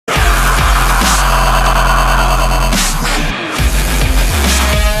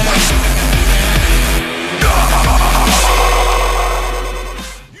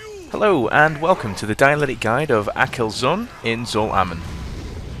Hello and welcome to the dialectic guide of Akil'zon in Zul'Aman.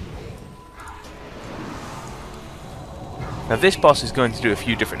 Now this boss is going to do a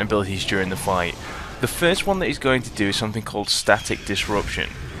few different abilities during the fight. The first one that he's going to do is something called Static Disruption.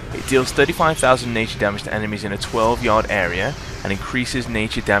 It deals 35,000 nature damage to enemies in a 12-yard area and increases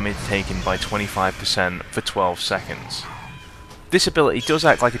nature damage taken by 25% for 12 seconds. This ability does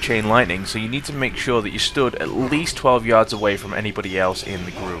act like a chain lightning, so you need to make sure that you stood at least 12 yards away from anybody else in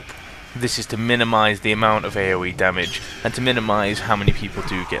the group. This is to minimize the amount of AoE damage and to minimize how many people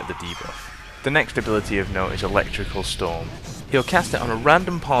do get the debuff. The next ability of note is Electrical Storm. He'll cast it on a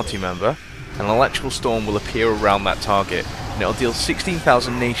random party member, and an electrical storm will appear around that target, and it'll deal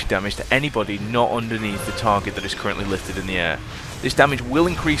 16,000 nature damage to anybody not underneath the target that is currently lifted in the air. This damage will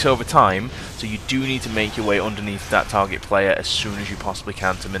increase over time, so you do need to make your way underneath that target player as soon as you possibly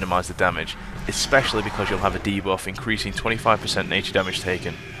can to minimize the damage, especially because you'll have a debuff increasing 25% nature damage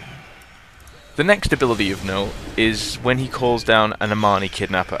taken. The next ability of note is when he calls down an Amani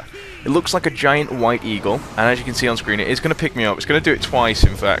Kidnapper. It looks like a giant white eagle, and as you can see on screen it is going to pick me up. It's going to do it twice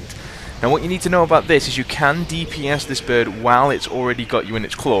in fact. Now what you need to know about this is you can DPS this bird while it's already got you in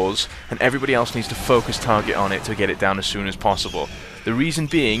its claws, and everybody else needs to focus target on it to get it down as soon as possible. The reason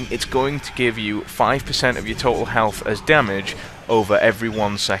being, it's going to give you 5% of your total health as damage over every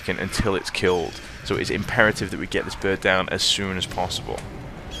 1 second until it's killed. So it is imperative that we get this bird down as soon as possible.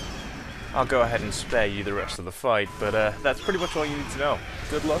 I'll go ahead and spare you the rest of the fight, but that's pretty much all you need to know.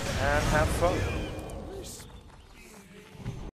 Good luck and have fun.